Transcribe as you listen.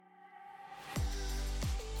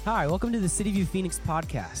Hi, welcome to the City View Phoenix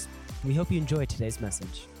podcast. We hope you enjoy today's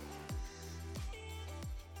message.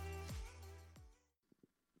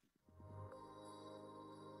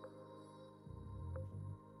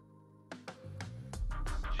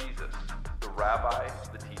 Jesus, the rabbi,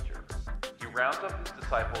 the teacher. He rounds up his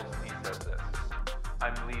disciples and he says this,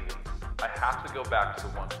 I'm leaving. I have to go back to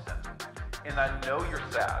the one who sent me. And I know you're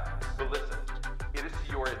sad, but listen, it is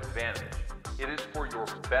to your advantage. It is for your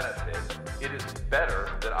benefit. It is better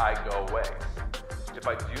that I go away. If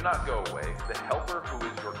I do not go away, the helper who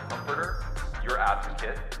is your comforter, your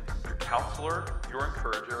advocate, your counselor, your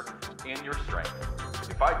encourager, and your strength.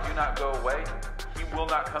 If I do not go away, he will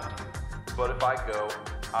not come to you. But if I go,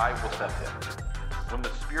 I will send him. When the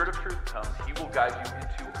Spirit of truth comes, he will guide you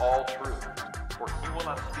into all truth. For he will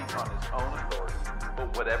not speak on his own authority,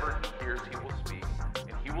 but whatever he hears he will speak,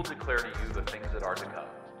 and he will declare to you the things that are to come.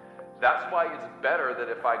 That's why it's better that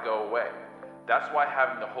if I go away. That's why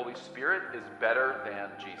having the Holy Spirit is better than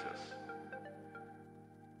Jesus.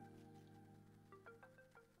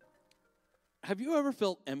 Have you ever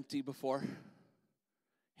felt empty before?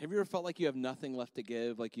 Have you ever felt like you have nothing left to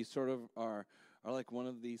give? Like you sort of are like one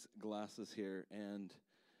of these glasses here and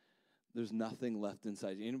there's nothing left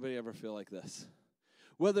inside you. Anybody ever feel like this?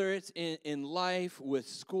 Whether it's in life, with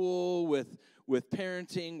school, with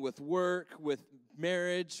parenting, with work, with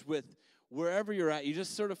marriage, with wherever you're at, you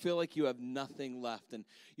just sort of feel like you have nothing left. And,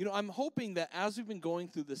 I'm hoping that as we've been going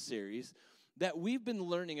through this series, that we've been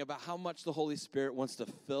learning about how much the Holy Spirit wants to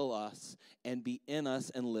fill us and be in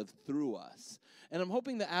us and live through us. And I'm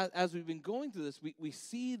hoping that as we've been going through this, we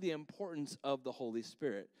see the importance of the Holy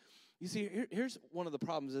Spirit. You see, here's one of the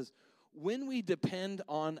problems is when we depend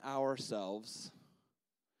on ourselves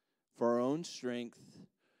for our own strength,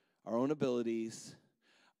 our own abilities,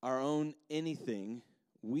 our own anything,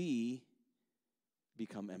 we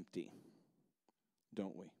become empty,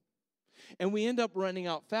 don't we? And we end up running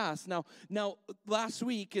out fast. Now, last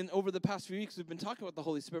week and over the past few weeks, we've been talking about the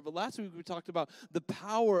Holy Spirit, but last week we talked about the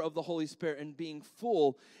power of the Holy Spirit and being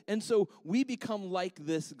full. And so we become like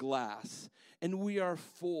this glass, and we are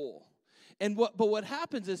full. But what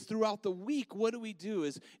happens is throughout the week, what do we do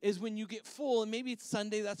is when you get full, and maybe it's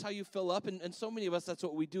Sunday, that's how you fill up, and so many of us, that's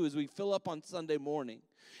what we do, is we fill up on Sunday morning.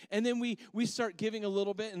 And then we start giving a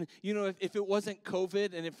little bit, and if it wasn't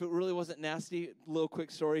COVID, and if it really wasn't nasty, little quick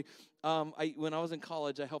story, when I was in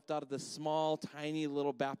college, I helped out at this small, tiny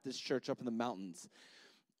little Baptist church up in the mountains.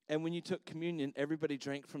 And when you took communion, everybody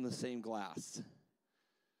drank from the same glass.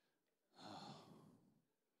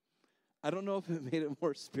 I don't know if it made it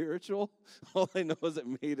more spiritual. All I know is it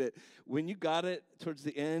made it. When you got it towards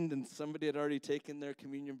the end and somebody had already taken their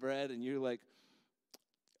communion bread and you're like,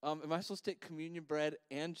 am I supposed to take communion bread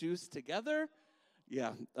and juice together?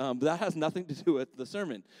 Yeah, that has nothing to do with the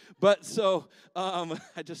sermon. But so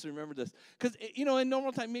I just remembered this. Because, in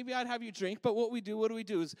normal time, maybe I'd have you drink. But what do we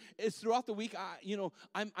do is throughout the week,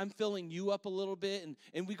 I'm filling you up a little bit.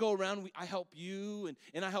 And we go around, I help you,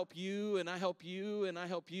 and I help you, and I help you, and I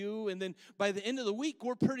help you. And then by the end of the week,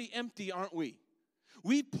 we're pretty empty, aren't we?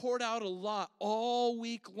 We poured out a lot all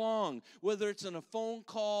week long, whether it's in a phone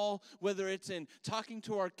call, whether it's in talking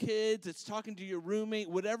to our kids, it's talking to your roommate,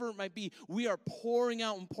 whatever it might be. We are pouring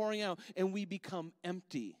out, and we become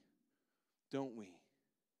empty, don't we?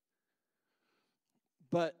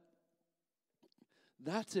 But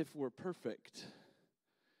that's if we're perfect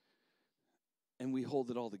and we hold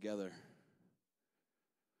it all together.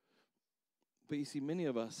 But you see, many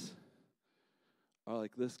of us are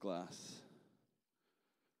like this glass.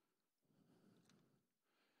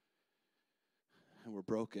 And we're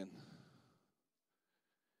broken.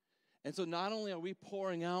 And so not only are we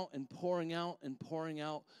pouring out,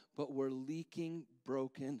 but we're leaking,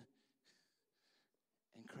 broken,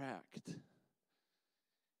 and cracked. And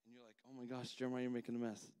you're like, oh my gosh, Jeremiah, you're making a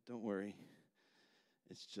mess. Don't worry.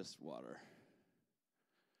 It's just water.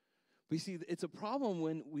 But you see, it's a problem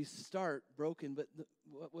when we start broken, but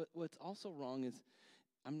what's also wrong is,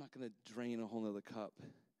 I'm not going to drain a whole nother cup,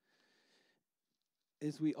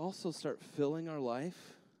 is we also start filling our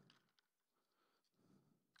life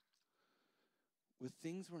with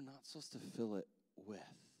things we're not supposed to fill it with.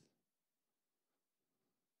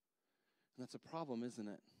 And that's a problem, isn't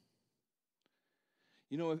it?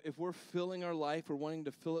 If we're filling our life, we're wanting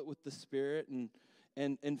to fill it with the Spirit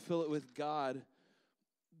and fill it with God,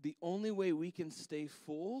 the only way we can stay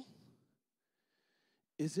full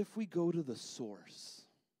is if we go to the source.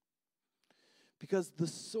 Because the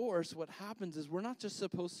source, what happens is we're not just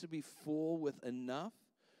supposed to be full with enough,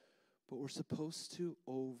 but we're supposed to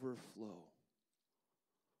overflow.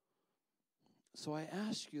 So I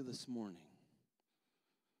ask you this morning,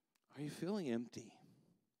 are you feeling empty?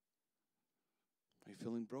 you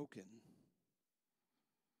feeling broken?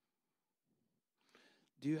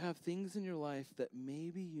 Do you have things in your life that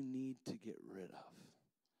maybe you need to get rid of?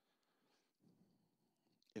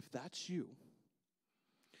 If that's you,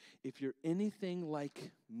 if you're anything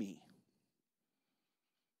like me,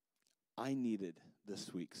 I needed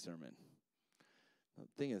this week's sermon. The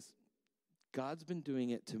thing is, God's been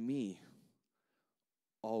doing it to me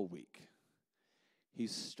all week.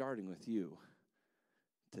 He's starting with you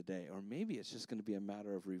today. Or maybe it's just going to be a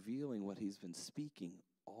matter of revealing what he's been speaking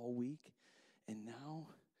all week. And now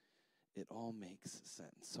it all makes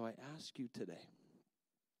sense. So I ask you today,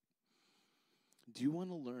 do you want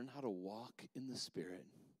to learn how to walk in the Spirit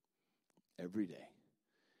every day?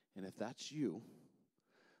 And if that's you,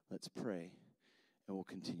 let's pray and we'll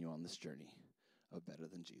continue on this journey of better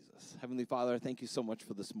than Jesus. Heavenly Father, I thank you so much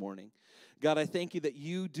for this morning. God, I thank you that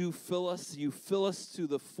you do fill us. You fill us to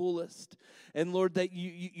the fullest. And Lord, that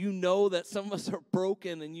you know that some of us are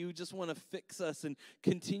broken and you just want to fix us and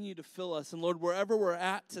continue to fill us. And Lord, wherever we're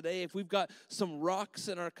at today, if we've got some rocks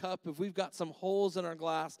in our cup, if we've got some holes in our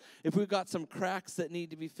glass, if we've got some cracks that need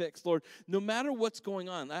to be fixed, Lord, no matter what's going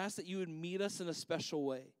on, I ask that you would meet us in a special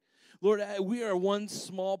way. Lord, we are one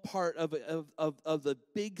small part of the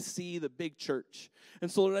big C, the big church. And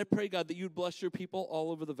so, Lord, I pray, God, that you'd bless your people all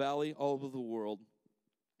over the valley, all over the world.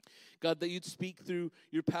 God, that you'd speak through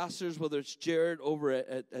your pastors, whether it's Jared over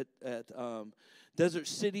at Desert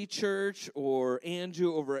City Church or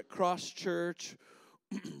Andrew over at Cross Church,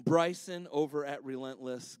 Bryson over at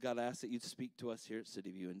Relentless. God, I ask that you'd speak to us here at City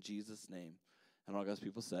View in Jesus' name. And all God's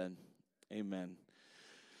people said, amen.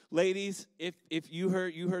 Ladies, if you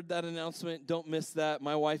heard that announcement, don't miss that.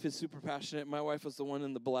 My wife is super passionate. My wife was the one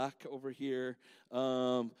in the black over here.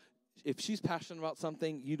 If she's passionate about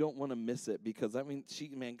something, you don't want to miss it because,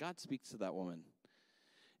 God speaks to that woman.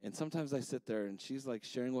 And sometimes I sit there and she's like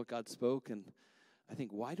sharing what God spoke, and I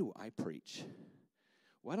think, why do I preach?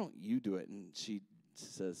 Why don't you do it? And she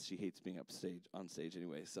says she hates being on stage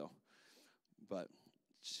anyway. But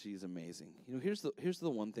she's amazing. You know, here's the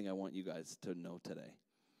one thing I want you guys to know today.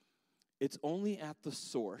 It's only at the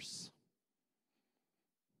source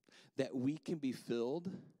that we can be filled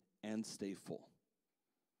and stay full.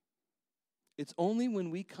 It's only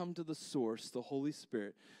when we come to the source, the Holy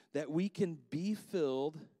Spirit, that we can be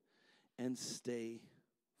filled and stay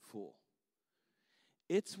full.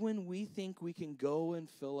 It's when we think we can go and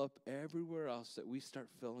fill up everywhere else that we start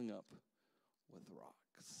filling up with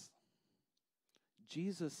rocks.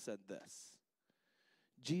 Jesus said this.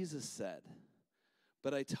 Jesus said,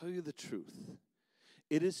 "But I tell you the truth,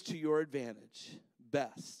 it is to your advantage,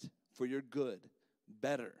 best, for your good,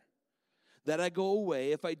 better, that I go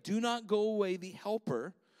away. If I do not go away, the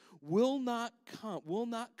Helper will not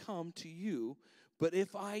come to you. But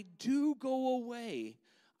if I do go away,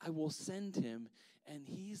 I will send him, and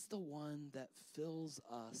he's the one that fills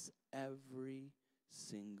us every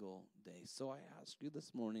single day." So I ask you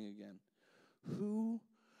this morning again, who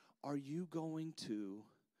are you going to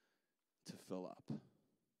fill up?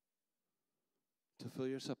 To fill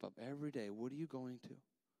yourself up every day, what are you going to?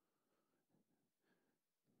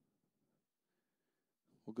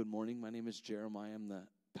 Well, good morning. My name is Jeremiah. I'm the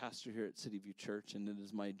pastor here at City View Church, and it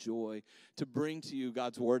is my joy to bring to you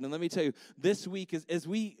God's Word. And let me tell you, this week, as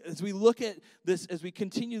we look at this, as we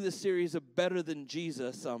continue this series of Better Than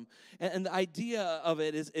Jesus, and the idea of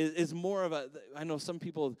it is more of I know some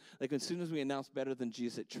people, like as soon as we announced Better Than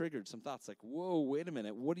Jesus, it triggered some thoughts like, whoa, wait a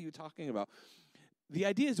minute, what are you talking about? The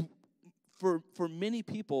idea is, for many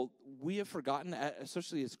people, we have forgotten,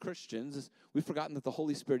 especially as Christians, we've forgotten that the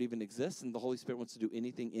Holy Spirit even exists, and the Holy Spirit wants to do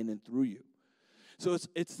anything in and through you. So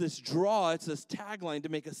it's this draw, it's this tagline to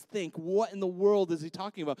make us think, what in the world is he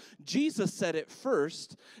talking about? Jesus said it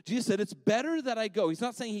first. Jesus said, it's better that I go. He's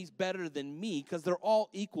not saying he's better than me, because they're all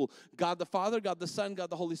equal. God the Father, God the Son, God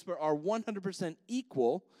the Holy Spirit are 100%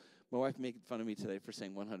 equal. My wife made fun of me today for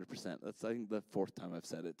saying 100%. That's, I think, the fourth time I've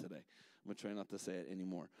said it today. I'm going to try not to say it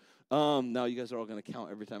anymore. Now you guys are all going to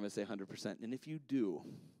count every time I say 100%. And if you do,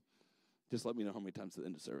 just let me know how many times at the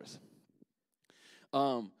end of service.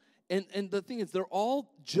 And the thing is, they're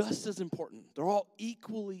all just as important. They're all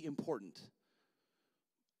equally important.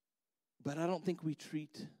 But I don't think we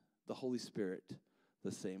treat the Holy Spirit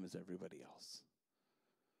the same as everybody else.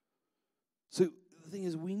 So the thing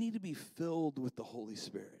is, we need to be filled with the Holy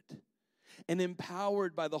Spirit and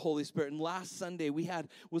empowered by the Holy Spirit. And last Sunday I've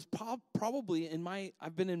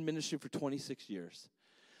been in ministry for 26 years.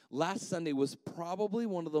 Last Sunday was probably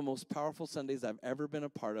one of the most powerful Sundays I've ever been a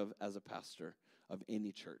part of as a pastor of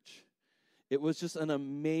any church. It was just an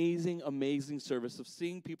amazing, amazing service of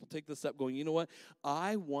seeing people take the step going, you know what?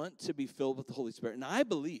 I want to be filled with the Holy Spirit. And I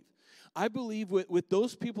believe with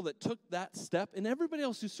those people that took that step and everybody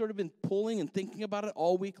else who's sort of been pulling and thinking about it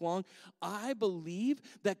all week long, I believe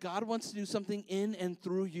that God wants to do something in and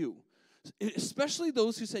through you. Especially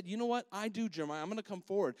those who said, you know what, I do, Jeremiah, I'm going to come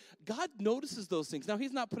forward. God notices those things. Now,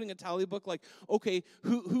 he's not putting a tally book like, okay,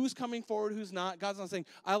 who's coming forward, who's not. God's not saying,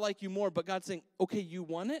 I like you more, but God's saying, okay, you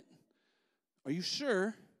want it? Are you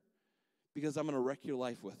sure? Because I'm going to wreck your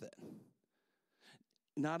life with it.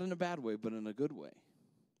 Not in a bad way, but in a good way.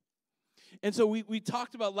 And so we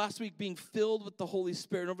talked about last week being filled with the Holy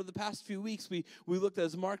Spirit. And over the past few weeks, we looked,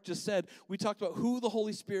 as Mark just said, we talked about who the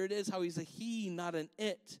Holy Spirit is, how he's a he, not an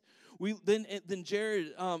it. Then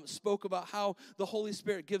Jared spoke about how the Holy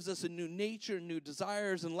Spirit gives us a new nature, new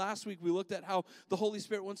desires. And last week we looked at how the Holy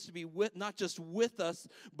Spirit wants to be not just with us,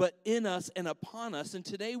 but in us and upon us. And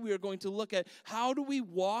today we are going to look at how do we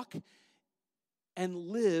walk and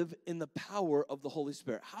live in the power of the Holy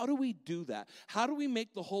Spirit. How do we do that? How do we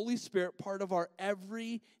make the Holy Spirit part of our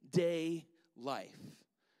everyday life?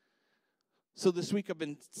 So this week I've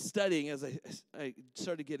been studying, as I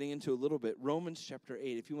started getting into a little bit, Romans chapter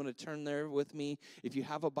 8. If you want to turn there with me, if you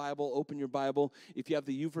have a Bible, open your Bible. If you have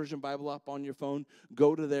the YouVersion Bible app on your phone,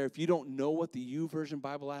 go to there. If you don't know what the YouVersion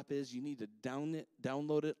Bible app is, you need to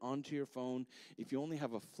download it onto your phone. If you only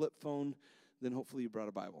have a flip phone, then hopefully you brought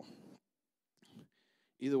a Bible.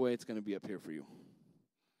 Either way, it's going to be up here for you.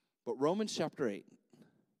 But Romans chapter 8,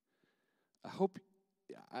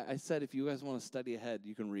 I said if you guys want to study ahead,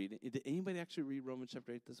 you can read. Did anybody actually read Romans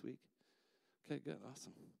chapter 8 this week? Okay, good,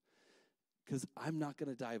 awesome. Because I'm not going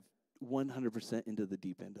to dive 100% into the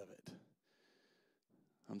deep end of it.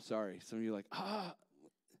 I'm sorry. Some of you are like,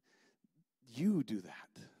 you do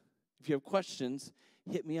that. If you have questions,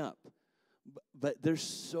 hit me up. But there's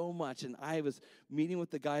so much, and I was meeting with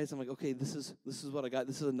the guys. I'm like, okay, this is what I got.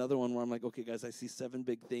 This is another one where I'm like, okay, guys, I see 7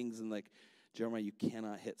 big things, and like, Jeremiah, you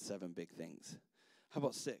cannot hit 7 big things. How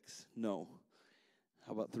about 6? No.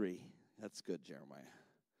 How about 3? That's good, Jeremiah.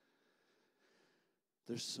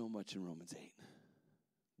 There's so much in Romans 8.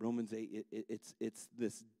 Romans 8, it's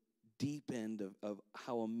this deep end of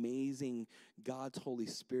how amazing God's Holy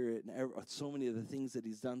Spirit and so many of the things that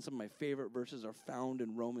he's done. Some of my favorite verses are found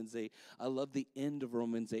in Romans 8. I love the end of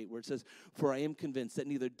Romans 8 where it says, for I am convinced that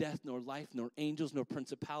neither death nor life nor angels nor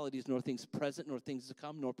principalities nor things present nor things to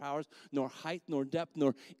come nor powers nor height nor depth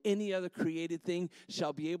nor any other created thing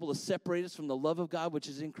shall be able to separate us from the love of God which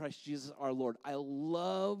is in Christ Jesus our Lord. I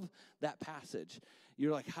love that passage.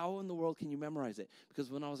 You're like, how in the world can you memorize it? Because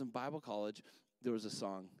when I was in Bible college, there was a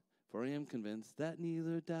song. For I am convinced that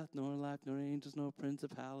neither death, nor life, nor angels, nor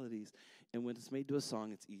principalities. And when it's made to a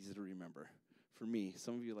song, it's easy to remember. For me,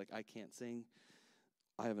 some of you are like, I can't sing.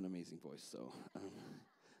 I have an amazing voice, so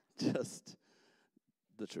just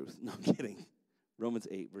the truth. No, I'm kidding. Romans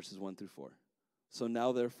 8, verses 1 through 4. So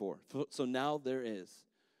now there is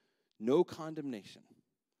no condemnation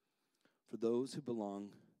for those who belong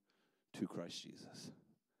to Christ Jesus.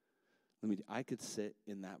 I could sit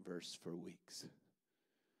in that verse for weeks.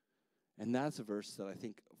 And that's a verse that I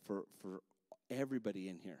think for everybody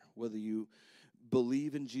in here, whether you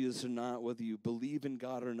believe in Jesus or not, whether you believe in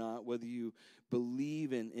God or not, whether you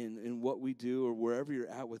believe in what we do or wherever you're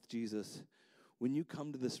at with Jesus, when you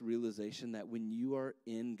come to this realization that when you are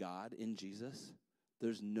in God, in Jesus,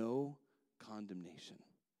 there's no condemnation.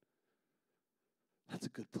 That's a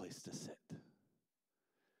good place to sit.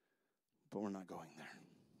 But we're not going there.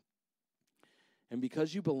 And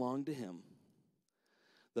because you belong to him,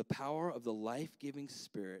 the power of the life-giving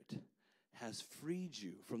Spirit has freed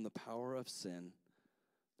you from the power of sin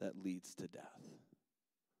that leads to death.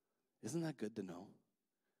 Isn't that good to know?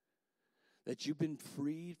 That you've been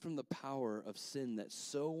freed from the power of sin that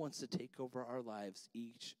so wants to take over our lives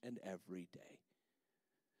each and every day.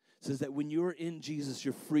 It says that when you're in Jesus,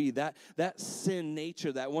 you're free. That sin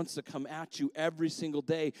nature that wants to come at you every single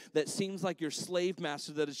day, that seems like your slave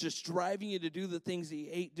master that is just driving you to do the things that you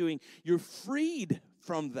hate doing, you're freed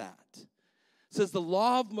from that. It says the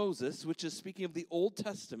law of Moses, which is speaking of the Old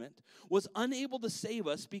Testament, was unable to save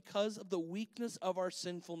us because of the weakness of our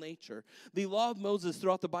sinful nature. The law of Moses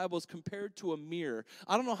throughout the Bible is compared to a mirror.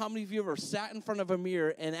 I don't know how many of you ever sat in front of a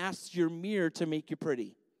mirror and asked your mirror to make you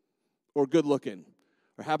pretty or good looking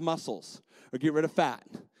or have muscles or get rid of fat.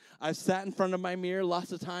 I've sat in front of my mirror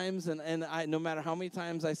lots of times, and I, no matter how many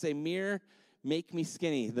times I say, mirror, make me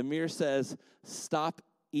skinny, the mirror says, stop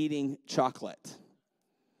eating chocolate.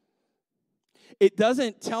 It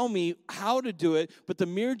doesn't tell me how to do it, but the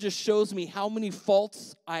mirror just shows me how many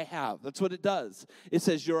faults I have. That's what it does. It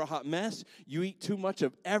says you're a hot mess, you eat too much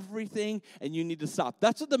of everything, and you need to stop.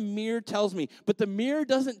 That's what the mirror tells me. But the mirror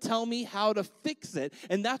doesn't tell me how to fix it,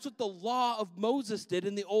 and that's what the law of Moses did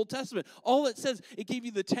in the Old Testament. All it says, it gave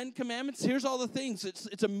you the 10 Commandments. Here's all the things.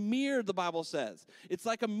 It's a mirror, the Bible says. It's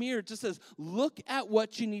like a mirror. It just says, look at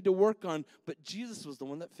what you need to work on, but Jesus was the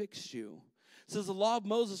one that fixed you. It says the law of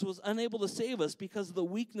Moses was unable to save us because of the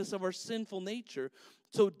weakness of our sinful nature.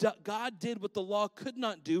 So God did what the law could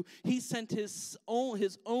not do. He sent his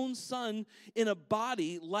own son in a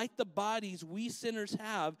body like the bodies we sinners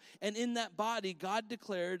have. And in that body, God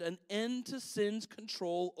declared an end to sin's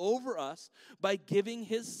control over us by giving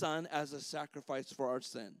his son as a sacrifice for our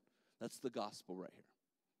sin. That's the gospel right here.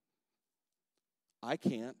 I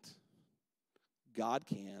can't. God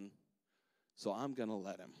can. So I'm going to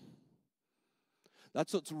let him.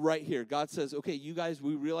 That's what's right here. God says, okay, you guys,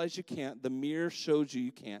 we realize you can't. The mirror shows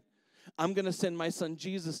you can't. I'm going to send my son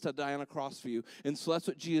Jesus to die on a cross for you. And so that's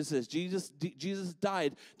what Jesus is. Jesus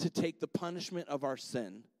died to take the punishment of our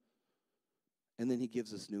sin. And then he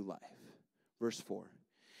gives us new life. Verse 4.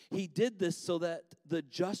 He did this so that the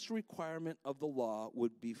just requirement of the law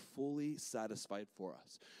would be fully satisfied for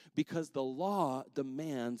us. Because the law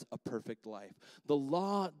demands a perfect life. The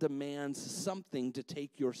law demands something to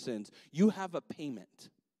take your sins. You have a payment.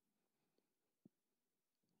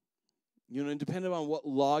 You know, and depending on what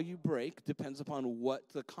law you break, depends upon what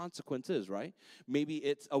the consequence is, right? Maybe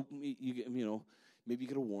it's, maybe you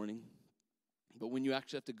get a warning. But when you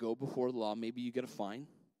actually have to go before the law, maybe you get a fine.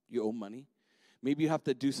 You owe money. Maybe you have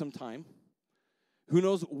to do some time. Who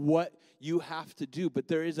knows what you have to do, but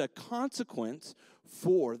there is a consequence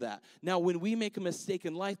for that. Now, when we make a mistake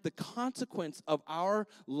in life, the consequence of our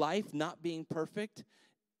life not being perfect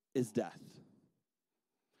is death.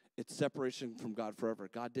 It's separation from God forever.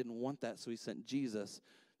 God didn't want that, so he sent Jesus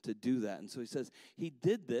to do that. And so he says he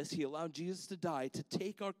did this. He allowed Jesus to die to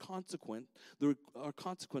take our consequence, the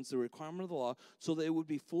requirement of the law, so that it would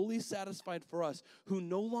be fully satisfied for us who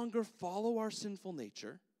no longer follow our sinful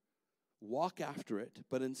nature, walk after it,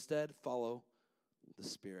 but instead follow the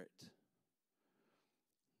Spirit.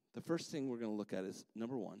 The first thing we're going to look at is,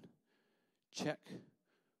 number one, check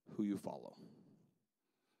who you follow.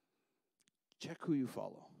 Check who you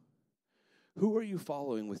follow. Who are you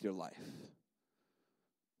following with your life?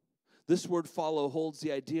 This word follow holds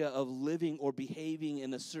the idea of living or behaving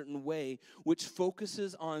in a certain way, which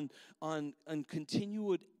focuses on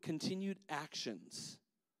continued actions,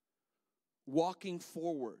 walking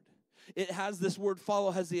forward. It has this word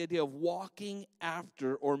follow has the idea of walking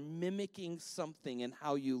after or mimicking something in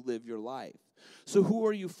how you live your life. So who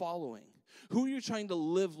are you following? Who are you trying to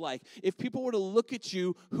live like? If people were to look at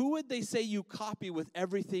you, who would they say you copy with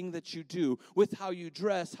everything that you do? With how you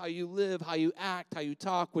dress, how you live, how you act, how you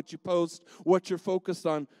talk, what you post, what you're focused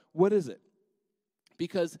on. What is it?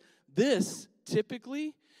 Because this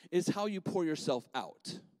typically is how you pour yourself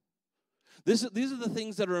out. These are the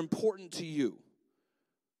things that are important to you.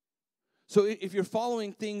 So if you're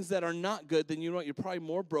following things that are not good, then you know what? You're probably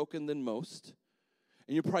more broken than most.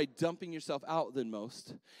 And you're probably dumping yourself out than most.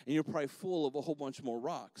 And you're probably full of a whole bunch more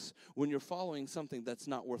rocks when you're following something that's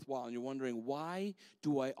not worthwhile. And you're wondering, why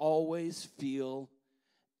do I always feel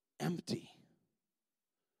empty?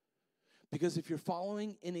 Because if you're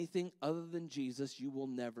following anything other than Jesus, you will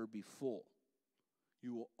never be full.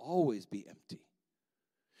 You will always be empty.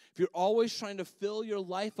 If you're always trying to fill your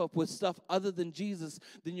life up with stuff other than Jesus,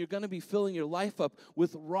 then you're going to be filling your life up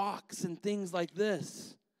with rocks and things like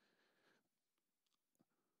this.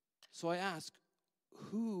 So I ask,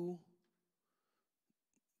 who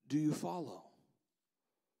do you follow?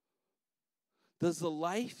 Does the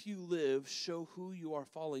life you live show who you are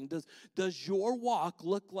following? Does your walk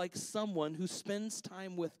look like someone who spends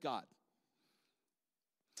time with God?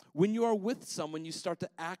 When you are with someone, you start to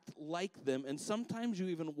act like them, and sometimes you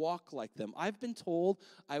even walk like them. I've been told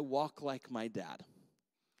I walk like my dad.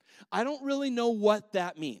 I don't really know what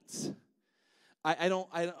that means. I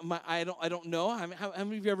don't know. How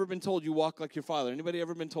many of you ever been told you walk like your father? Anybody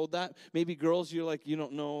ever been told that? Maybe girls, you're like, you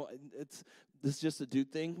don't know. This is just a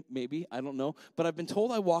dude thing. Maybe I don't know. But I've been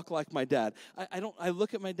told I walk like my dad. I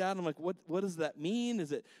look at my dad and I'm like, what does that mean?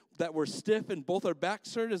 Is it that we're stiff and both our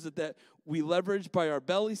backs hurt? Is it that we leverage by our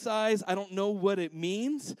belly size? I don't know what it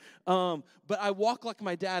means. But I walk like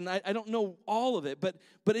my dad, and I don't know all of it. But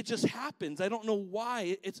it just happens. I don't know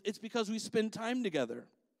why. It's because we spend time together.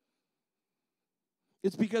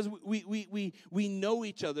 It's because we know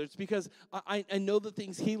each other. It's because I know the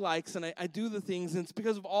things he likes, and I do the things. And it's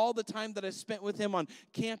because of all the time that I spent with him on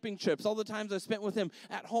camping trips, all the times I spent with him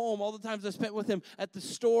at home, all the times I spent with him at the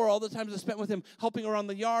store, all the times I spent with him helping around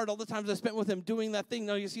the yard, all the times I spent with him doing that thing.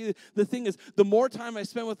 Now, you see, the thing is, the more time I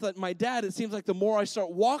spend with my dad, it seems like the more I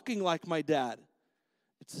start walking like my dad.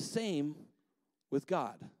 It's the same with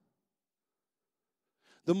God.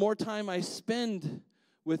 The more time I spend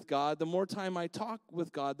with God, the more time I talk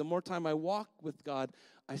with God, the more time I walk with God,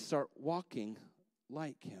 I start walking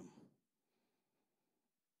like him.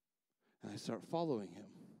 And I start following him.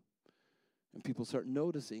 And people start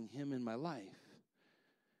noticing him in my life.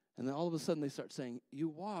 And then all of a sudden they start saying, you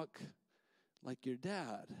walk like your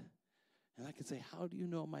dad. And I can say, how do you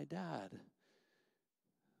know my dad?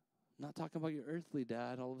 I'm not talking about your earthly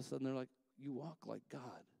dad. All of a sudden they're like, you walk like God.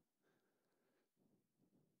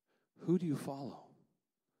 Who do you follow?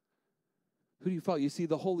 Who do you follow? You see,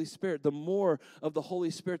 the Holy Spirit, the more of the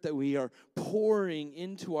Holy Spirit that we are pouring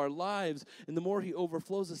into our lives, and the more he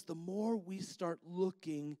overflows us, the more we start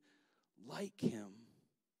looking like him.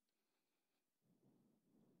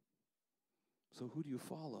 So who do you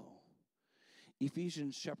follow?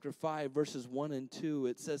 Ephesians chapter 5, verses 1 and 2,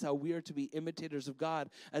 it says how we are to be imitators of God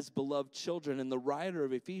as beloved children. And the writer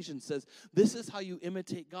of Ephesians says, this is how you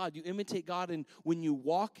imitate God. You imitate God when you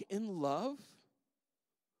walk in love,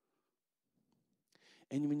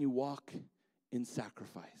 and when you walk in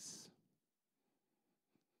sacrifice.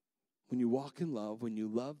 When you walk in love, when you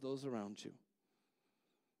love those around you,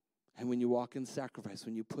 and when you walk in sacrifice,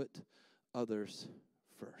 when you put others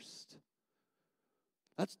first.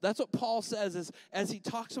 That's what Paul says as he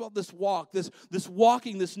talks about this walk, this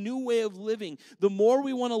walking, this new way of living. The more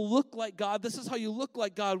we want to look like God, this is how you look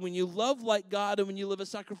like God. When you love like God and when you live a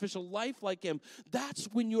sacrificial life like him, that's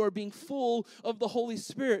when you are being full of the Holy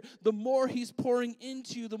Spirit. The more he's pouring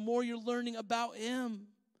into you, the more you're learning about him.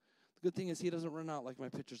 The good thing is he doesn't run out like my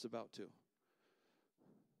picture's about to.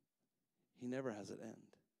 He never has an end.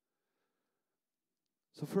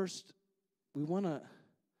 So first, we want to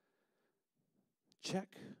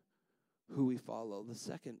check who we follow. The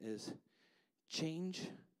second is change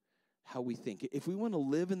how we think. If we want to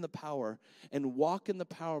live in the power and walk in the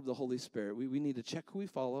power of the Holy Spirit, we need to check who we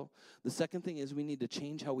follow. The second thing is we need to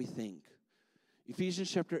change how we think.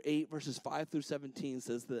 Ephesians chapter 8, verses 5 through 17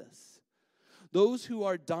 says this. Those who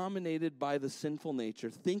are dominated by the sinful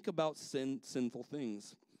nature think about sinful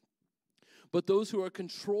things. But those who are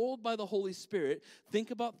controlled by the Holy Spirit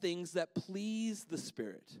think about things that please the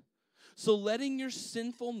Spirit. So letting your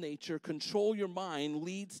sinful nature control your mind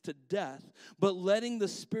leads to death, but letting the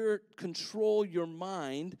Spirit control your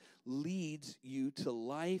mind leads you to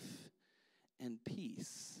life and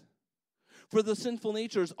peace. For the sinful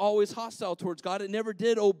nature is always hostile towards God. It never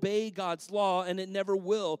did obey God's law, and it never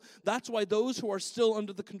will. That's why those who are still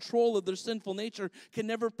under the control of their sinful nature can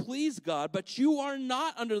never please God. But you are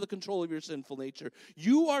not under the control of your sinful nature.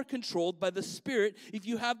 You are controlled by the Spirit if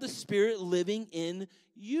you have the Spirit living in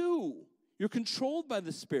you. You're controlled by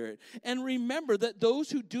the Spirit. And remember that those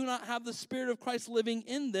who do not have the Spirit of Christ living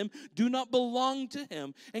in them do not belong to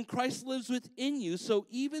him. And Christ lives within you. So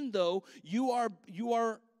even though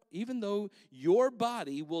even though your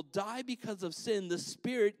body will die because of sin, the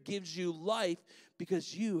Spirit gives you life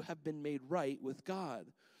because you have been made right with God.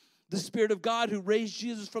 The Spirit of God who raised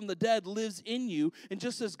Jesus from the dead lives in you. And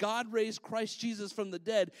just as God raised Christ Jesus from the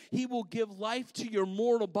dead, he will give life to your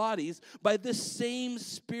mortal bodies by this same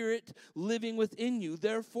Spirit living within you.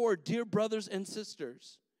 Therefore, dear brothers and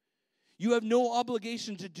sisters, you have no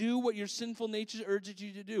obligation to do what your sinful nature urges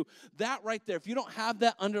you to do. That right there, if you don't have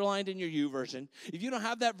that underlined in your YouVersion, if you don't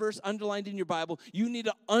have that verse underlined in your Bible, you need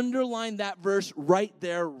to underline that verse right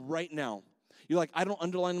there, right now. You're like, I don't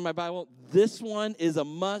underline in my Bible. This one is a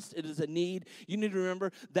must. It is a need. You need to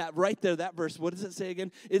remember that right there, that verse. What does it say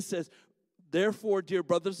again? It says, therefore, dear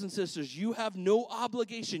brothers and sisters, you have no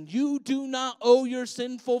obligation. You do not owe your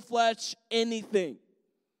sinful flesh anything.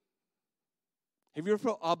 Have you ever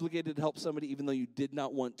felt obligated to help somebody even though you did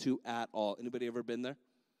not want to at all? Anybody ever been there?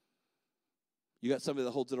 You got somebody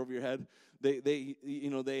that holds it over your head. They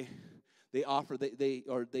offer,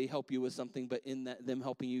 they help you with something, but in that them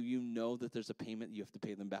helping you, you know that there's a payment you have to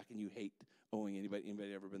pay them back, and you hate owing anybody.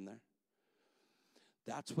 Anybody ever been there?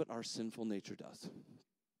 That's what our sinful nature does.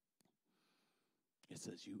 It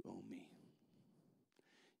says, you owe me.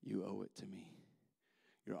 You owe it to me.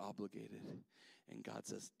 You're obligated. And God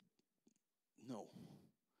says, no.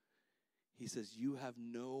 He says, you have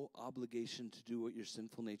no obligation to do what your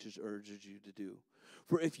sinful nature urges you to do.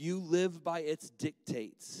 For if you live by its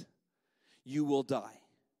dictates, you will die.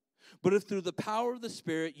 But if through the power of the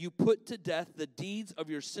Spirit you put to death the deeds of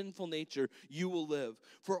your sinful nature, you will live.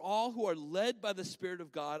 For all who are led by the Spirit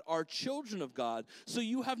of God are children of God. So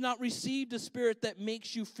you have not received a spirit that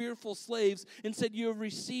makes you fearful slaves. Instead, you have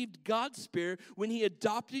received God's Spirit when He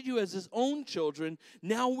adopted you as His own children.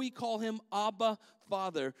 Now we call Him Abba,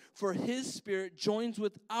 Father. For His Spirit joins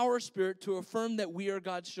with our spirit to affirm that we are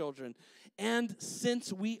God's children. And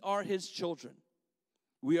since we are His children,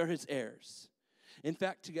 we are His heirs. In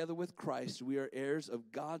fact, together with Christ, we are heirs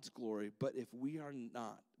of God's glory. But if we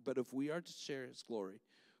are to share His glory,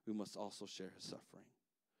 we must also share His suffering.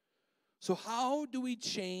 So how do we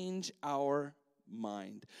change our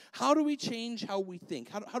mind? How do we change how we think?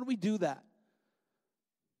 How do we do that?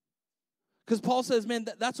 Because Paul says, man,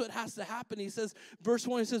 that's what has to happen. He says, verse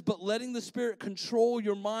 1, he says, but letting the Spirit control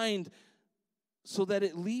your mind so that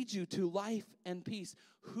it leads you to life and peace.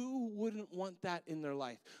 Who wouldn't want that in their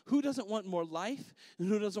life? Who doesn't want more life, and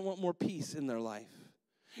who doesn't want more peace in their life?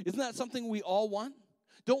 Isn't that something we all want?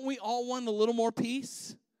 Don't we all want a little more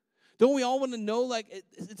peace? Don't we all want to know, like,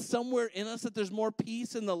 it's somewhere in us that there's more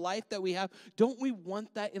peace in the life that we have? Don't we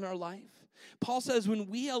want that in our life? Paul says when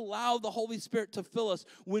we allow the Holy Spirit to fill us,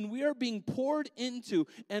 when we are being poured into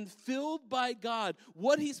and filled by God,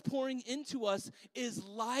 what He's pouring into us is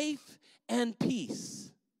life and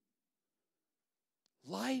peace.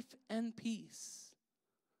 Life and peace.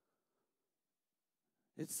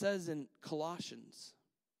 It says in Colossians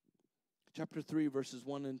chapter 3, verses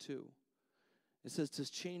 1 and 2. It says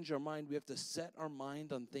to change our mind, we have to set our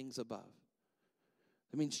mind on things above.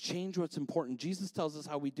 That means change what's important. Jesus tells us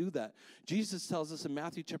how we do that. Jesus tells us in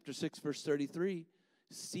Matthew chapter 6, verse 33,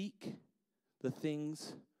 seek the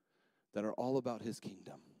things that are all about His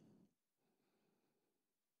kingdom.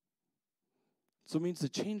 So it means to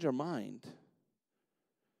change our mind,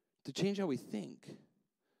 to change how we think.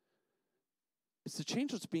 It's to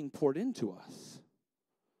change what's being poured into us.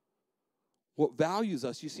 What values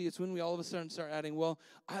us. You see, it's when we all of a sudden start adding, well,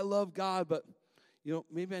 I love God, but, you know,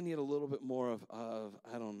 maybe I need a little bit more of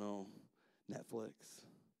I don't know, Netflix.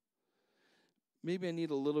 Maybe I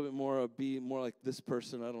need a little bit more of be more like this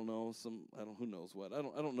person. I don't know, who knows what. I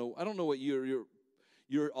don't know what you're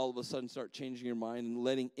all of a sudden start changing your mind and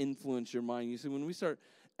letting influence your mind. You see, when we start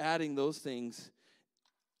adding those things,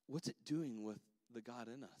 what's it doing with the God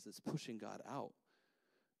in us? It's pushing God out.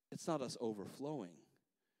 It's not us overflowing.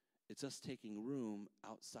 It's us taking room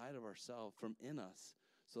outside of ourselves from in us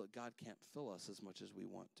so that God can't fill us as much as we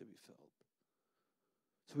want to be filled.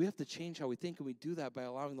 So we have to change how we think, and we do that by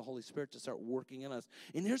allowing the Holy Spirit to start working in us.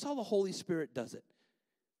 And here's how the Holy Spirit does it.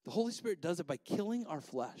 The Holy Spirit does it by killing our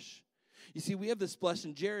flesh. You see, we have this flesh,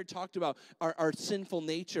 and Jared talked about our sinful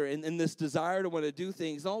nature and this desire to want to do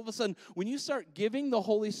things. And all of a sudden, when you start giving the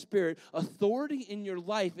Holy Spirit authority in your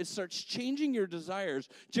life, it starts changing your desires.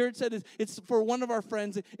 Jared said it's for one of our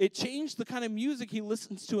friends, it changed the kind of music he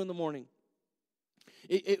listens to in the morning.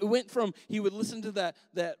 It went from, he would listen to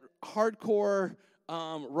that hardcore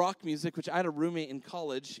rock music, which I had a roommate in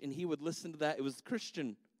college, and he would listen to that. It was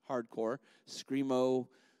Christian hardcore, screamo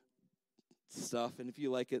stuff, and if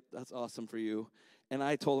you like it, that's awesome for you. And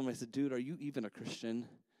I told him, I said, dude, are you even a Christian?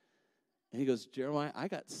 And he goes, Jeremiah, I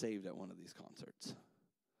got saved at one of these concerts.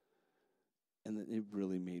 And then it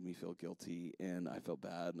really made me feel guilty, and I felt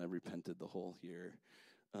bad, and I repented the whole year.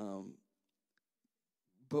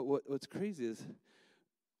 But what's crazy is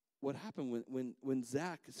what happened when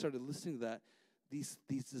Zach started listening to that, these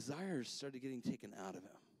desires started getting taken out of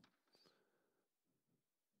him.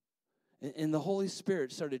 And the Holy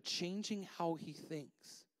Spirit started changing how he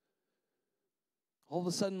thinks. All of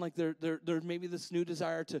a sudden, like there may be this new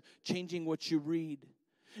desire to changing what you read.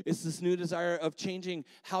 It's this new desire of changing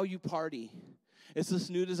how you party. It's this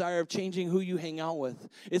new desire of changing who you hang out with.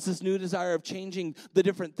 It's this new desire of changing the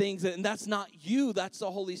different things. And that's not you. That's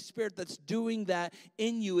the Holy Spirit that's doing that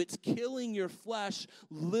in you. It's killing your flesh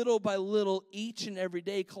little by little each and every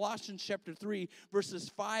day. Colossians chapter 3, verses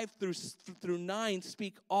 5 through 9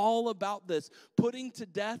 speak all about this. Putting to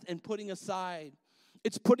death and putting aside.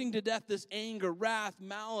 It's putting to death this anger, wrath,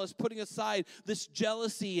 malice, putting aside this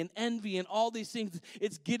jealousy and envy and all these things.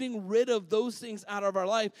 It's getting rid of those things out of our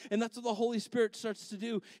life. And that's what the Holy Spirit starts to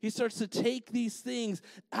do. He starts to take these things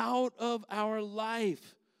out of our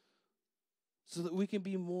life so that we can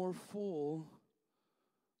be more full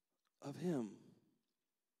of Him.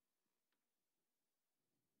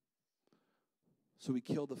 So we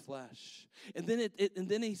kill the flesh. And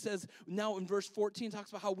then he says, now in verse 14,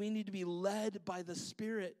 talks about how we need to be led by the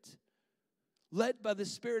Spirit. Led by the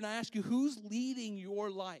Spirit. And I ask you, who's leading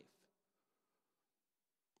your life?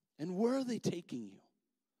 And where are they taking you?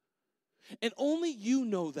 And only you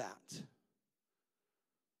know that.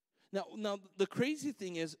 Now, the crazy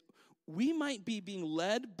thing is, we might be being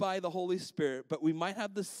led by the Holy Spirit, but we might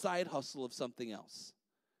have the side hustle of something else.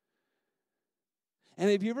 And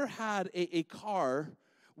have you ever had a car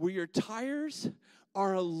where your tires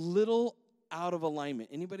are a little out of alignment?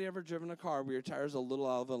 Anybody ever driven a car where your tires are a little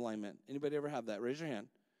out of alignment? Anybody ever have that? Raise your hand.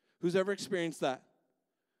 Who's ever experienced that?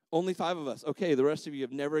 Only 5 of us. Okay, the rest of you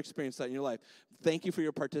have never experienced that in your life. Thank you for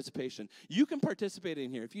your participation. You can participate in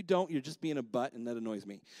here. If you don't, you're just being a butt, and that annoys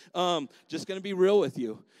me. Just going to be real with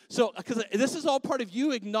you. So, because this is all part of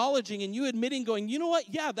you acknowledging and you admitting, going, you know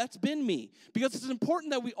what? Yeah, that's been me. Because it's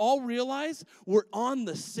important that we all realize we're on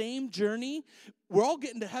the same journey. We're all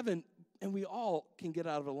getting to heaven, and we all can get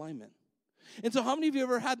out of alignment. And so how many of you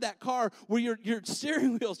ever had that car where your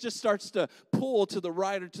steering wheel just starts to pull to the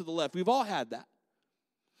right or to the left? We've all had that.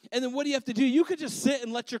 And then what do you have to do? You could just sit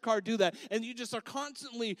and let your car do that, and you just are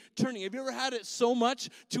constantly turning. Have you ever had it so much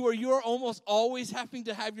to where you're almost always having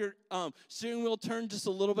to have your steering wheel turn just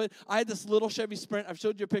a little bit? I had this little Chevy Sprint. I've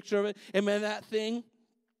showed you a picture of it. And man, that thing,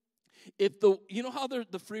 you know how the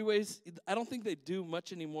freeways, I don't think they do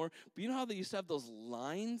much anymore, but you know how they used to have those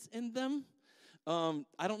lines in them?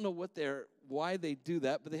 I don't know why they do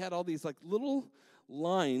that, but they had all these like little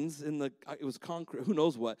lines it was concrete, who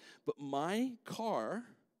knows what, but my car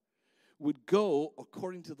would go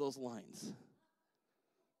according to those lines.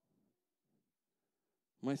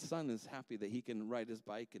 My son is happy that he can ride his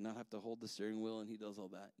bike and not have to hold the steering wheel, and he does all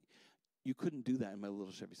that. You couldn't do that in my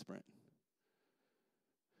little Chevy Sprint.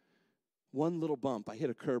 One little bump, I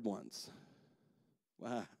hit a curb once.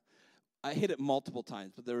 Wow. I hit it multiple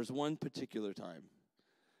times, but there was one particular time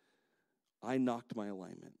I knocked my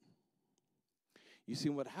alignment. You see,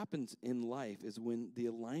 what happens in life is when the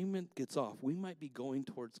alignment gets off, we might be going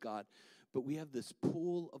towards God, but we have this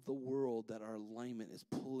pull of the world that our alignment is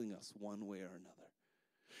pulling us one way or another.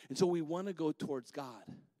 And so we want to go towards God,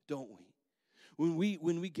 don't we?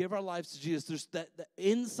 When we give our lives to Jesus, there's that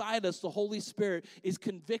inside us, the Holy Spirit is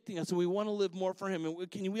convicting us, and we want to live more for Him. And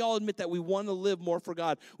can we all admit that we want to live more for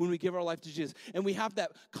God when we give our life to Jesus? And we have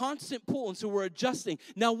that constant pull, and so we're adjusting.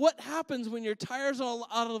 Now, what happens when your tires are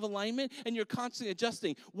out of alignment and you're constantly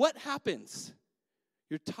adjusting? What happens?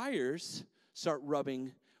 Your tires start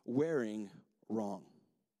wearing wrong.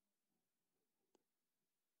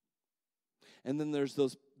 And then there's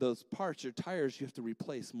those parts, your tires, you have to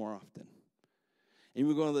replace more often. And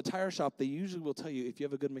when we go to the tire shop, they usually will tell you, if you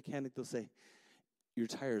have a good mechanic, they'll say, your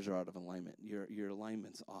tires are out of alignment. Your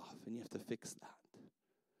alignment's off, and you have to fix that.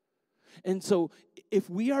 And so if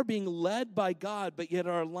we are being led by God, but yet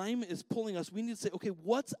our alignment is pulling us, we need to say, okay,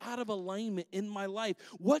 what's out of alignment in my life?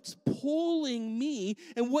 What's pulling me,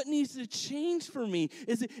 and what needs to change for me?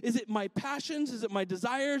 Is it my passions? Is it my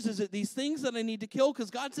desires? Is it these things that I need to kill?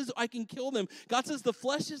 Because God says I can kill them. God says the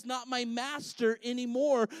flesh is not my master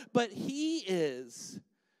anymore, but He is.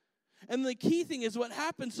 And the key thing is what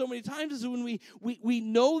happens so many times is when we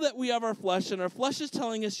know that we have our flesh, and our flesh is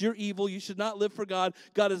telling us you're evil, you should not live for God,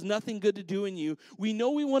 God has nothing good to do in you. We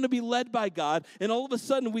know we want to be led by God, and all of a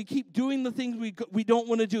sudden we keep doing the things we don't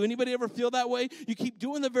want to do. Anybody ever feel that way? You keep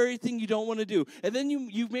doing the very thing you don't want to do. And then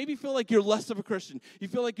you maybe feel like you're less of a Christian. You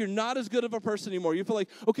feel like you're not as good of a person anymore. You feel like,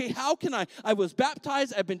 okay, how can I was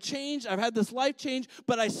baptized, I've been changed, I've had this life change,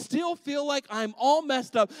 but I still feel like I'm all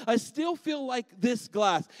messed up. I still feel like this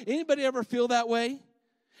glass. Anybody ever feel that way?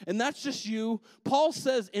 And that's just you. Paul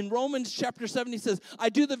says in Romans chapter 7, he says, I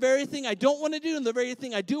do the very thing I don't want to do, and the very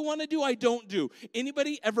thing I do want to do, I don't do.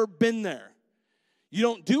 Anybody ever been there? You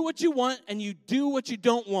don't do what you want, and you do what you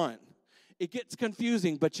don't want. It gets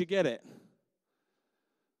confusing, but you get it.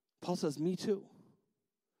 Paul says, me too.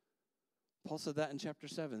 Paul said that in chapter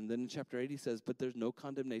 7. Then in chapter 8, he says, but there's no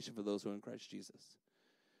condemnation for those who are in Christ Jesus.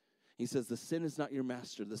 He says, the sin is not your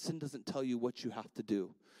master. The sin doesn't tell you what you have to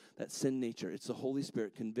do. That sin nature, it's the Holy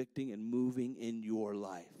Spirit convicting and moving in your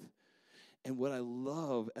life. And what I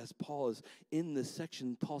love as Paul is in this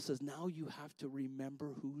section, Paul says, now you have to remember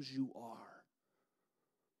whose you are.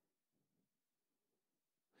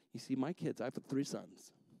 You see, my kids, I have 3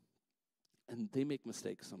 sons, and they make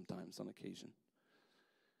mistakes sometimes on occasion.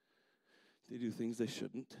 They do things they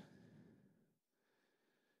shouldn't.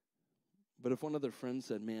 But if one of their friends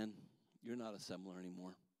said, man, you're not a Semler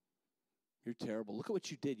anymore. You're terrible. Look at what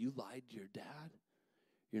you did. You lied to your dad.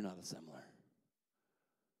 You're not a Semler.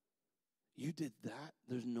 You did that.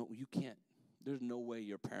 There's no way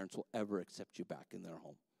your parents will ever accept you back in their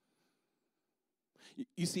home.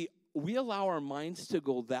 You see, we allow our minds to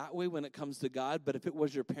go that way when it comes to God, but if it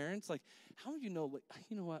was your parents, like, how would you know, like,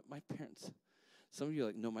 you know what, my parents, some of you are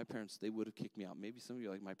like, no, my parents, they would have kicked me out. Maybe some of you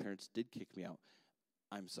are like, my parents did kick me out.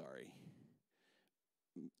 I'm sorry.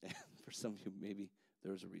 For some of you, maybe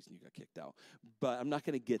There was a reason you got kicked out. But I'm not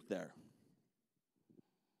going to get there.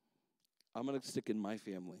 I'm going to stick in my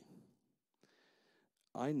family.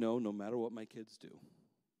 I know no matter what my kids do,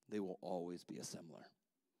 they will always be a Semler.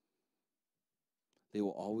 They will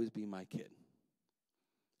always be my kid.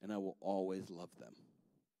 And I will always love them.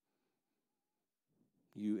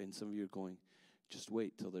 You and some of you are going, just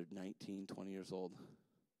wait till they're 19, 20 years old.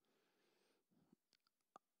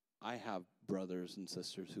 I have brothers and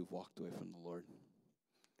sisters who've walked away from the Lord.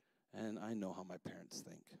 And I know how my parents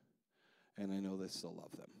think. And I know they still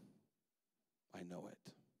love them. I know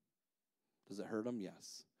it. Does it hurt them?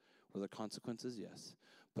 Yes. Were there consequences? Yes.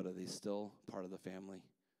 But are they still part of the family?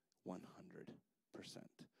 100%.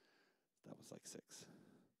 That was like 6.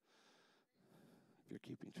 If you're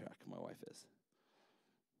keeping track, my wife is.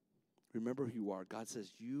 Remember who you are. God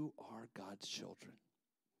says you are God's children.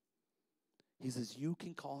 He says you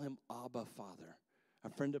can call him Abba, Father. A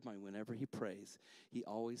friend of mine, whenever he prays, he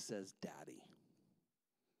always says Daddy.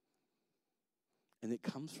 And it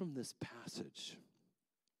comes from this passage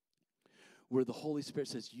where the Holy Spirit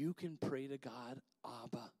says you can pray to God,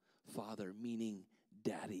 Abba, Father, meaning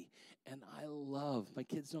Daddy. And I love, my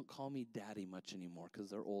kids don't call me Daddy much anymore because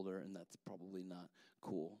they're older and that's probably not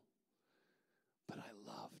cool. But I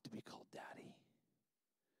love to be called Daddy.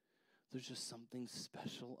 There's just something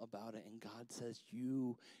special about it. And God says,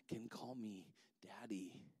 you can call me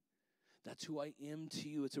Daddy. That's who I am to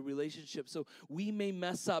you. It's a relationship. So we may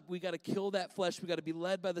mess up. We got to kill that flesh. We got to be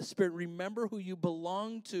led by the Spirit. Remember who you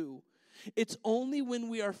belong to. It's only when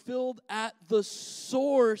we are filled at the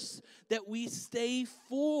source that we stay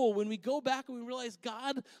full. When we go back and we realize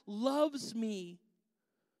God loves me.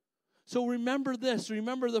 So remember this.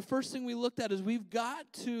 Remember the first thing we looked at is we've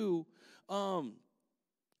got to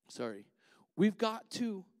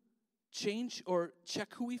change or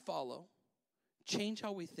check who we follow, change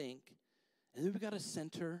how we think, and then we've got to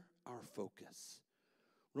center our focus.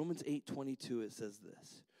 Romans 8:22, it says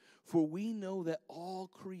this. For we know that all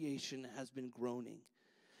creation has been groaning,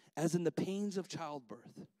 as in the pains of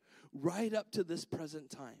childbirth, right up to this present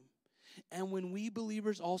time. And when we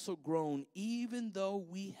believers also groan, even though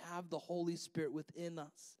we have the Holy Spirit within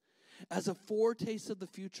us, as a foretaste of the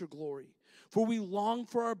future glory. For we long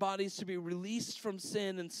for our bodies to be released from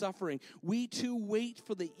sin and suffering. We too wait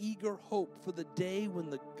for the eager hope for the day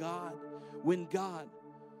when God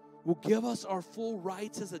will give us our full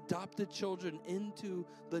rights as adopted children into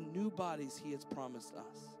the new bodies he has promised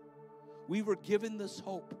us. We were given this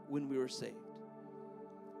hope when we were saved.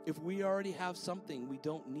 If we already have something, we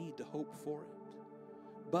don't need to hope for it.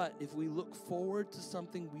 But if we look forward to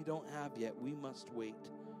something we don't have yet, we must wait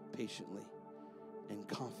patiently and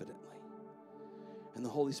confidently. And the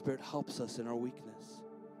Holy Spirit helps us in our weakness.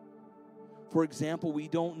 For example, we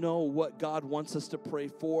don't know what God wants us to pray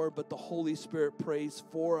for, but the Holy Spirit prays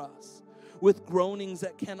for us with groanings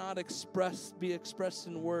that cannot be expressed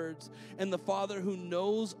in words. And the Father who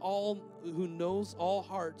knows all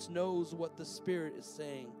hearts knows what the Spirit is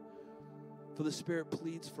saying. For the Spirit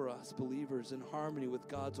pleads for us, believers, in harmony with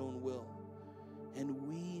God's own will. And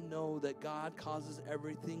we know that God causes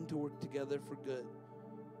everything to work together for good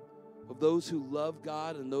of those who love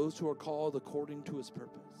God and those who are called according to his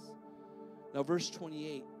purpose. Now, verse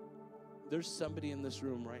 28, there's somebody in this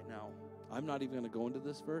room right now. I'm not even going to go into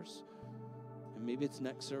this verse, and maybe it's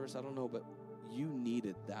next service, I don't know, but you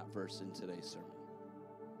needed that verse in today's sermon.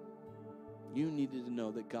 You needed to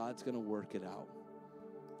know that God's going to work it out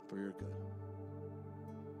for your good.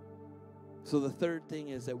 So the third thing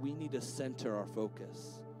is that we need to center our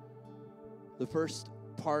focus. The first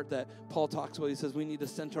part that Paul talks about, he says we need to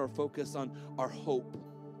center our focus on our hope.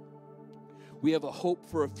 We have a hope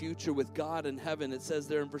for a future with God in heaven. It says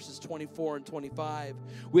there in verses 24 and 25.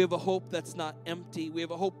 We have a hope that's not empty. We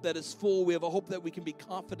have a hope that is full. We have a hope that we can be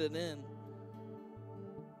confident in.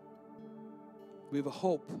 We have a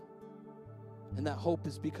hope. And that hope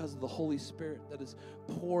is because of the Holy Spirit that is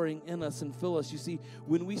pouring in us and fill us. You see,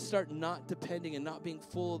 when we start not depending and not being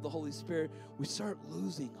full of the Holy Spirit, we start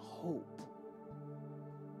losing hope.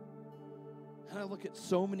 And I look at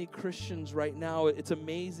so many Christians right now. It's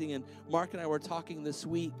amazing. And Mark and I were talking this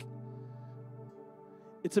week.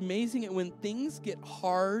 It's amazing that when things get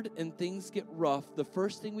hard and things get rough, the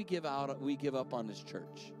first thing we give up on is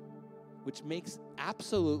church, which makes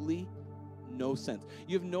absolutely no sense.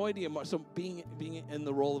 You have no idea. So being in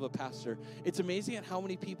the role of a pastor, it's amazing at how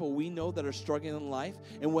many people we know that are struggling in life,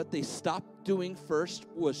 and what they stopped doing first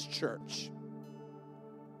was church.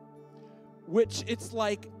 Which it's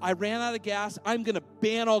like, I ran out of gas. I'm going to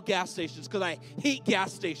ban all gas stations because I hate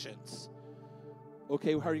gas stations.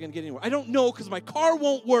 Okay, how are you going to get anywhere? I don't know because my car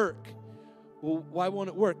won't work. Well, why won't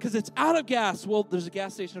it work? Because it's out of gas. Well, there's a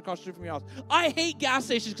gas station across the street from your house. I hate gas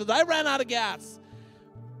stations because I ran out of gas.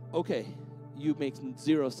 Okay, you make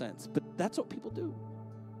 0 sense, but that's what people do.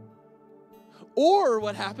 Or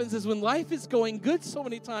what happens is when life is going good so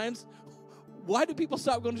many times, why do people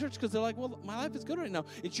stop going to church? Because they're like, well, my life is good right now.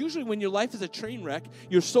 It's usually when your life is a train wreck,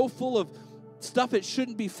 you're so full of stuff it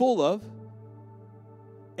shouldn't be full of,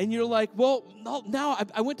 and you're like, well, no, now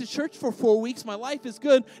I went to church for 4 weeks, my life is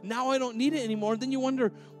good, now I don't need it anymore. And then you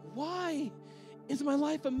wonder, why is my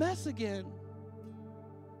life a mess again?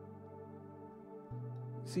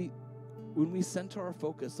 See, when we center our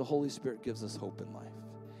focus, the Holy Spirit gives us hope in life.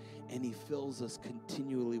 And he fills us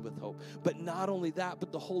continually with hope. But not only that,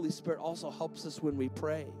 but the Holy Spirit also helps us when we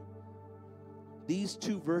pray. These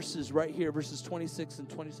 2 verses right here, verses 26 and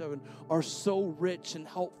 27, are so rich and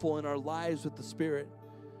helpful in our lives with the Spirit.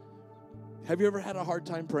 Have you ever had a hard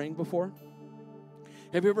time praying before?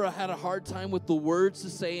 Have you ever had a hard time with the words to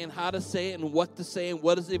say and how to say it and what to say and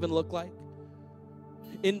what does it even look like?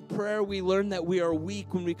 In prayer, we learn that we are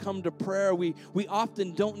weak. When we come to prayer, we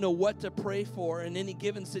often don't know what to pray for in any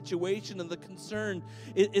given situation. And the concern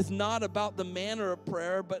is not about the manner of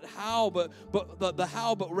prayer, but how, but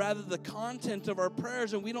rather the content of our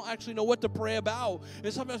prayers. And we don't actually know what to pray about.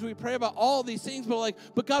 And sometimes we pray about all these things,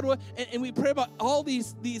 but God, what? And we pray about all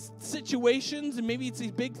these situations, and maybe it's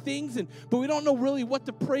these big things, but we don't know really what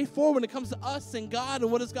to pray for when it comes to us and God,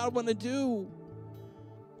 and what does God want to do?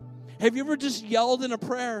 Have you ever just yelled in a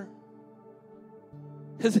prayer?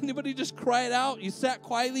 Has anybody just cried out? You sat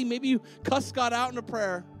quietly, maybe you cussed God out in a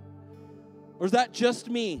prayer. Or is that just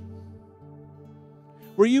me?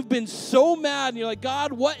 Where you've been so mad and you're like,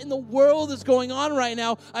 God, what in the world is going on right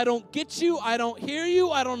now? I don't get you. I don't hear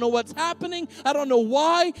you. I don't know what's happening. I don't know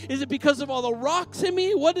why. Is it because of all the rocks in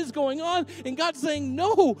me? What is going on? And God's saying,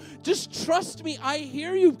 no, just trust me. I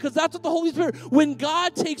hear you, because that's what the Holy Spirit, when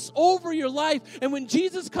God takes over your life and when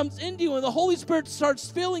Jesus comes into you and the Holy Spirit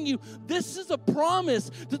starts filling you, this is a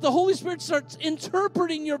promise that the Holy Spirit starts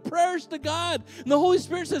interpreting your prayers to God. And the Holy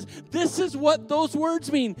Spirit says, this is what those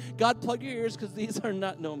words mean. God, plug your ears, because these are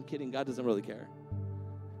not. No, I'm kidding. God doesn't really care.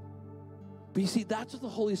 But you see, that's what the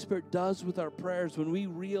Holy Spirit does with our prayers when we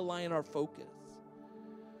realign our focus.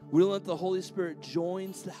 We let the Holy Spirit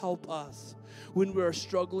joins to help us when we are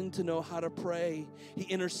struggling to know how to pray. He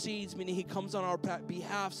intercedes, meaning he comes on our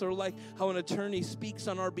behalf, sort of like how an attorney speaks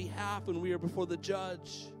on our behalf when we are before the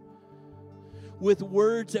judge. With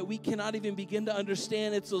words that we cannot even begin to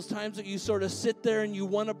understand. It's those times that you sort of sit there and you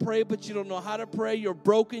want to pray, but you don't know how to pray. You're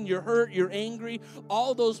broken, you're hurt, you're angry,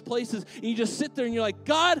 all those places. And you just sit there and you're like,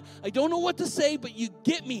 God, I don't know what to say, but you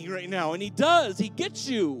get me right now. And he does. He gets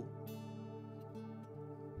you.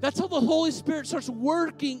 That's how the Holy Spirit starts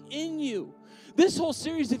working in you. This whole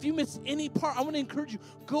series, if you miss any part, I want to encourage you,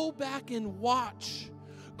 go back and watch.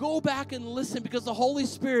 Go back and listen, because the Holy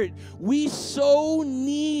Spirit, we so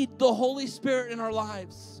need the Holy Spirit in our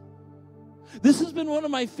lives. This has been one of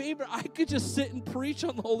my favorite. I could just sit and preach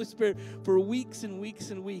on the Holy Spirit for weeks and weeks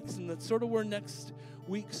and weeks, and that's sort of where next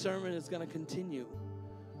week's sermon is going to continue.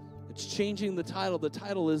 It's changing the title. The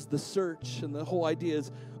title is The Search, and the whole idea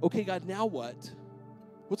is, okay, God, now what?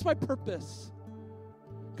 What's my purpose?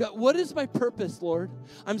 God, what is my purpose, Lord?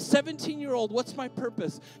 I'm 17-year-old. What's my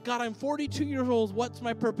purpose? God, I'm 42 years old. What's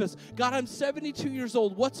my purpose? God, I'm 72 years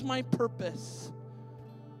old. What's my purpose?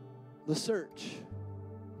 The search.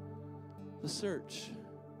 The search.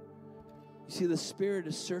 You see, the Spirit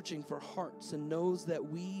is searching for hearts and knows that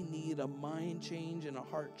we need a mind change and a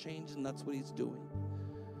heart change, and that's what he's doing.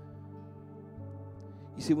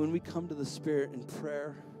 You see, when we come to the Spirit in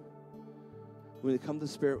prayer, when we come to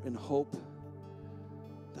the Spirit in hope,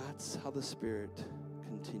 that's how the Spirit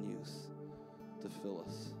continues to fill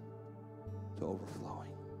us to overflowing.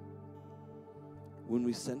 When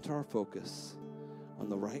we center our focus on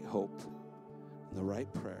the right hope and the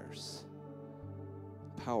right prayers,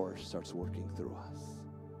 power starts working through us.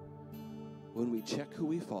 When we check who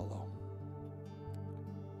we follow,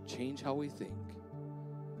 change how we think,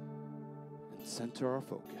 and center our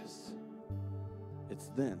focus, it's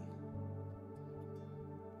then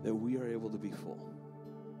that we are able to be full.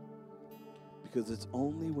 Because it's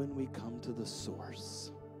only when we come to the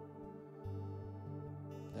source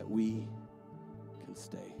that we can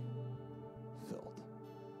stay filled.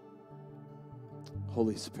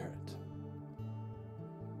 Holy Spirit,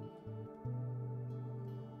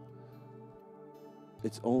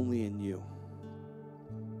 it's only in you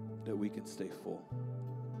that we can stay full.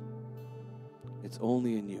 It's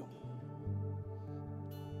only in you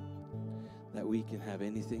that we can have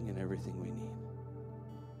anything and everything we need.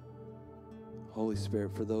 Holy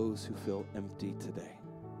Spirit, for those who feel empty today,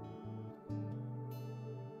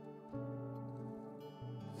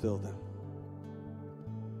 fill them.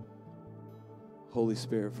 Holy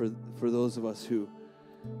Spirit, for those of us who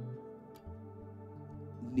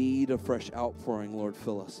need a fresh outpouring, Lord,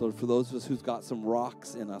 fill us. Lord, for those of us who've got some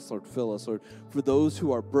rocks in us, Lord, fill us. Lord, for those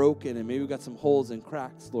who are broken and maybe we've got some holes and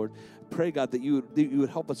cracks, Lord, pray, God, that you would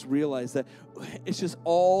help us realize that it's just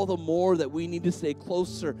all the more that we need to stay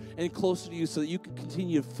closer and closer to you so that you can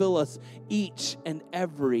continue to fill us each and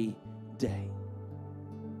every day.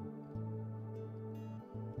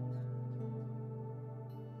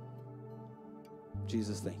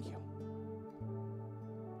 Jesus, thank you.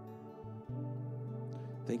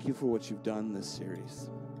 Thank you for what you've done in this series.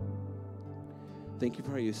 Thank you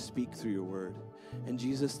for how you speak through your word. And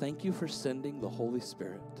Jesus, thank you for sending the Holy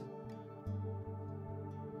Spirit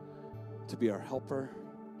to be our helper,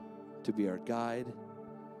 to be our guide,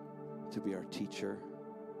 to be our teacher,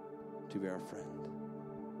 to be our friend.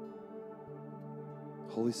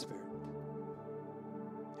 Holy Spirit,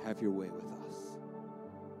 have your way with us.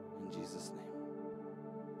 In Jesus' name.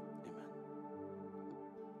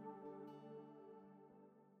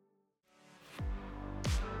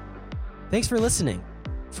 Thanks for listening.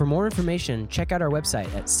 For more information, check out our website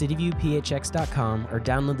at cityviewphx.com or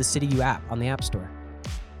download the CityView app on the App Store.